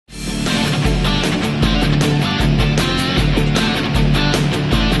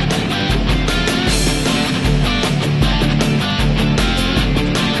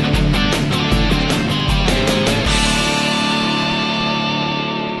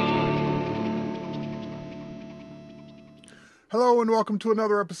Hello and welcome to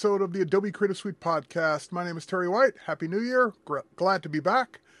another episode of the Adobe Creative Suite podcast. My name is Terry White. Happy New Year. Glad to be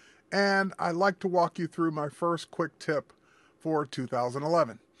back. And I'd like to walk you through my first quick tip for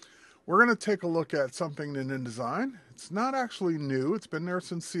 2011. We're going to take a look at something in InDesign. It's not actually new. It's been there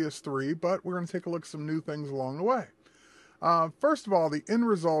since CS3, but we're going to take a look at some new things along the way. First of all, the end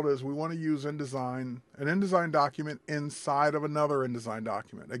result is we want to use an InDesign document inside of another InDesign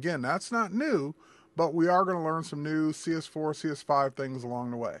document. Again, that's not new, but we are going to learn some new CS4, CS5 things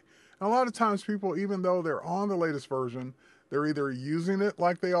along the way. And a lot of times people, even though they're on the latest version, they're either using it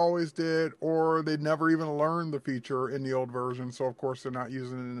like they always did, or they never even learned the feature in the old version. So of course they're not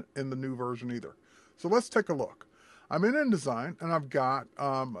using it in the new version either. So let's take a look. I'm in InDesign and I've got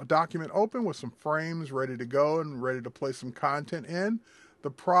a document open with some frames ready to go and ready to place some content in.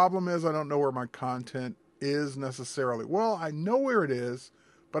 The problem is I don't know where my content is necessarily. Well, I know where it is,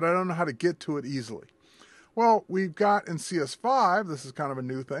 but I don't know how to get to it easily. Well, we've got in CS5, this is kind of a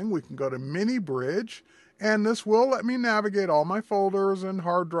new thing, we can go to MiniBridge, and this will let me navigate all my folders and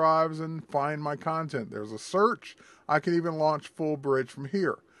hard drives and find my content. There's a search. I can even launch full bridge from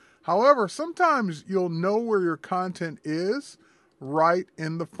here. However, sometimes you'll know where your content is right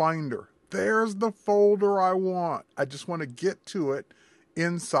in the Finder. There's the folder I want. I just want to get to it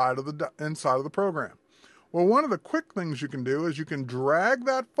inside of the program. Well, one of the quick things you can do is you can drag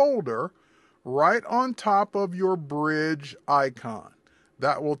that folder right on top of your Bridge icon.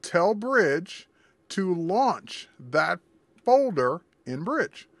 That will tell Bridge to launch that folder in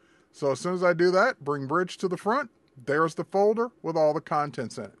Bridge. So as soon as I do that, bring Bridge to the front, there's the folder with all the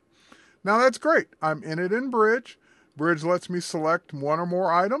contents in it. Now that's great. I'm in it in Bridge. Bridge lets me select one or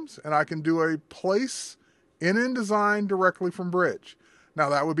more items, and I can do a place in InDesign directly from Bridge. Now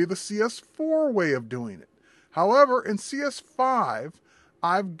that would be the CS4 way of doing it. However, in CS5,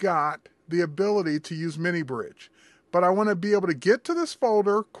 I've got the ability to use MiniBridge. But I want to be able to get to this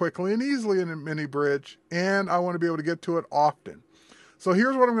folder quickly and easily in MiniBridge, and I want to be able to get to it often. So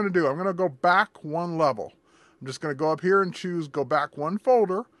here's what I'm going to do. I'm going to go back one level. I'm just going to go up here and choose Go Back One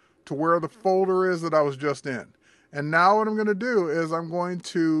Folder to where the folder is that I was just in. And now what I'm going to do is I'm going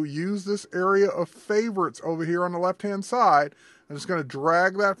to use this area of favorites over here on the left-hand side. I'm just going to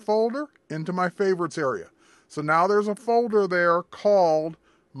drag that folder into my favorites area. So now there's a folder there called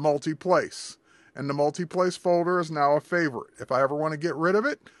Multi-Place. And the Multi-Place folder is now a favorite. If I ever want to get rid of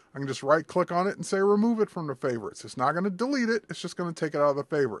it, I can just right-click on it and say remove it from the favorites. It's not going to delete it. It's just going to take it out of the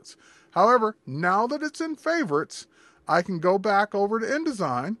favorites. However, now that it's in favorites, I can go back over to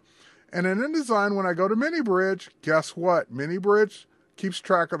InDesign. And in InDesign, when I go to MiniBridge, guess what? MiniBridge keeps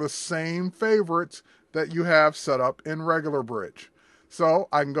track of the same favorites that you have set up in regular Bridge. So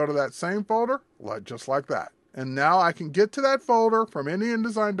I can go to that same folder, just like that. And now I can get to that folder from any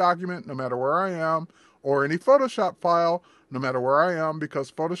InDesign document, no matter where I am, or any Photoshop file, no matter where I am, because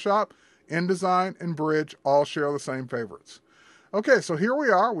Photoshop, InDesign, and Bridge all share the same favorites. Okay, so here we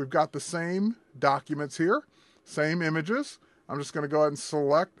are. We've got the same documents here, same images. I'm just going to go ahead and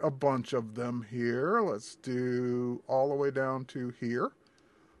select a bunch of them here. Let's do all the way down to here.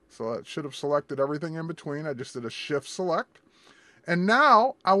 So that should have selected everything in between. I just did a Shift Select. And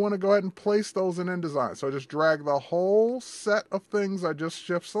now I want to go ahead and place those in InDesign. So I just drag the whole set of things I just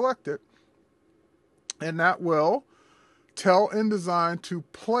Shift Selected. And that will tell InDesign to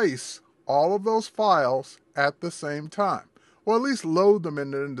place all of those files at the same time. Or at least load them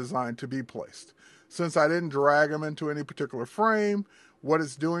into InDesign to be placed. Since I didn't drag them into any particular frame, what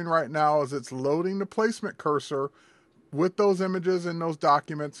it's doing right now is it's loading the placement cursor with those images in those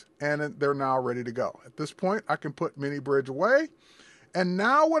documents, and they're now ready to go. At this point, I can put MiniBridge away. And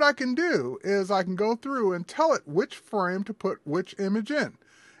now what I can do is I can go through and tell it which frame to put which image in.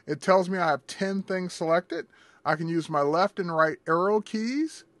 It tells me I have 10 things selected. I can use my left and right arrow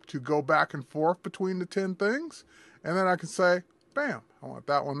keys to go back and forth between the 10 things. And then I can say, bam, I want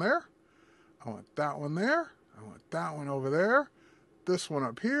that one there. I want that one there. I want that one over there. This one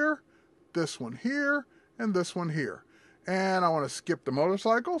up here. This one here. And this one here. And I want to skip the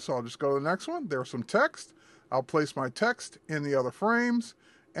motorcycle, so I'll just go to the next one. There's some text. I'll place my text in the other frames,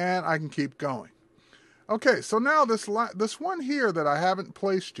 and I can keep going. Okay, so now this one here that I haven't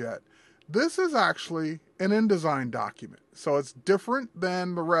placed yet, this is actually an InDesign document. So it's different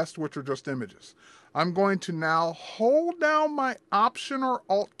than the rest, which are just images. I'm going to now hold down my Option or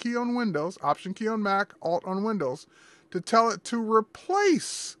Alt key on Windows, Option key on Mac, Alt on Windows, to tell it to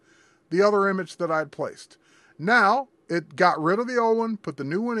replace the other image that I'd placed. Now, it got rid of the old one, put the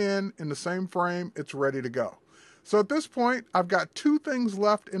new one in the same frame, it's ready to go. So at this point, I've got 2 things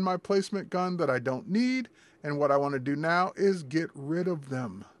left in my placement gun that I don't need, and what I want to do now is get rid of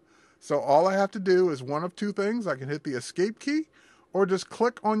them. So all I have to do is one of two things. I can hit the escape key or just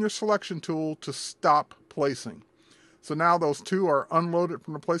click on your selection tool to stop placing. So now those two are unloaded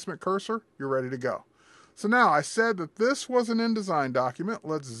from the placement cursor. You're ready to go. So now I said that this was an InDesign document.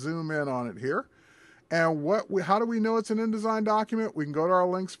 Let's zoom in on it here. And how do we know it's an InDesign document? We can go to our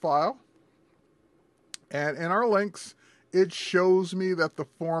links file. And in our links, it shows me that the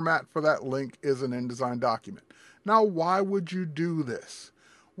format for that link is an InDesign document. Now, why would you do this?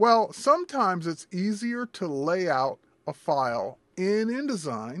 Well, sometimes it's easier to lay out a file in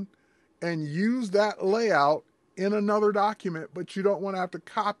InDesign and use that layout in another document, but you don't want to have to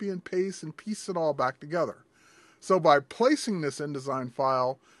copy and paste and piece it all back together. So by placing this InDesign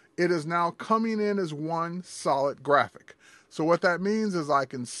file, it is now coming in as one solid graphic. So what that means is I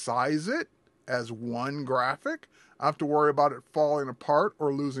can size it as one graphic. I have to worry about it falling apart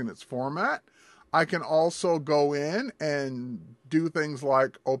or losing its format. I can also go in and do things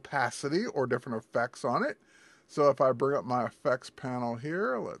like opacity or different effects on it. So if I bring up my effects panel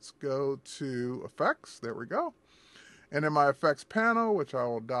here, let's go to effects. There we go. And in my effects panel, which I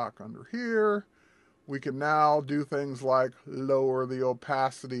will dock under here, we can now do things like lower the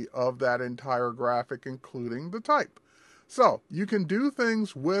opacity of that entire graphic, including the type. So you can do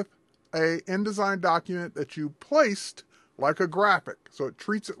things with an InDesign document that you placed like a graphic. So it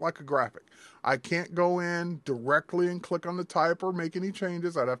treats it like a graphic. I can't go in directly and click on the type or make any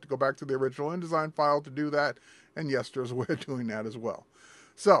changes. I'd have to go back to the original InDesign file to do that. And yes, there's a way of doing that as well.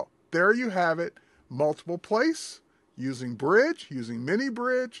 So there you have it. Multiple place, using Bridge, using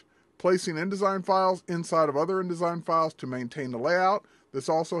MiniBridge, placing InDesign files inside of other InDesign files to maintain the layout. This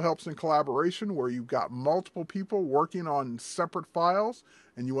also helps in collaboration where you've got multiple people working on separate files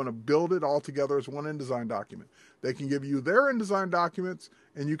and you want to build it all together as one InDesign document. They can give you their InDesign documents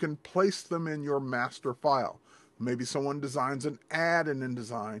and you can place them in your master file. Maybe someone designs an ad in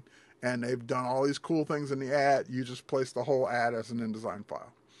InDesign and they've done all these cool things in the ad. You just place the whole ad as an InDesign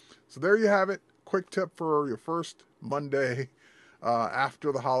file. So there you have it. Quick tip for your first Monday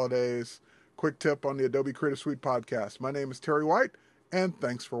after the holidays. Quick tip on the Adobe Creative Suite podcast. My name is Terry White, and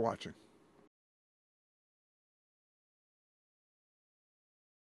thanks for watching.